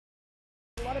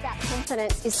about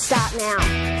confidence is start now.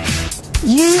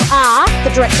 You are the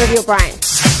director of your brain.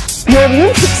 Your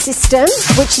limbic system,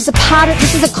 which is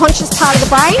this is a conscious part of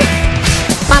the brain,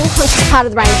 unconscious part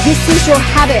of the brain. This is your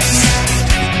habits.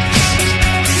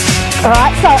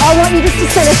 Alright, so I want you just to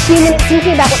spend a few minutes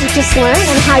thinking about what you've just learned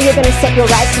and how you're going to set your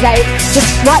raise today. Just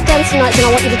write down some notes and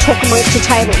I want you to talk amongst your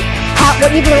table.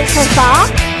 What you've learned so far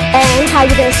and how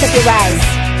you're going to set your raise.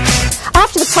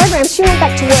 After the program, she went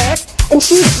back to work and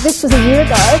this was a year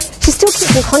ago, she still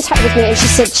keeps in contact with me and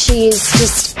she said she is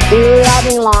just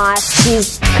loving life.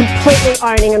 She's completely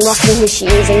owning and rocking who she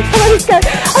is. And I just go,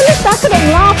 I look back at it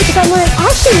and laugh because I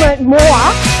actually learned more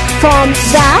from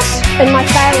that and my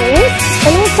failings,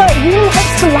 and also it really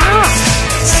helps to laugh.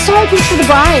 It's so good for the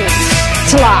brain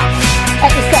to laugh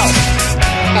at yourself.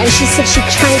 And she said she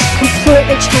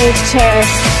completely changed her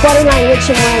body language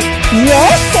and went,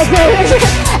 yes.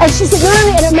 And she said, no,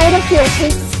 and it made her feel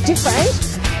heaps different.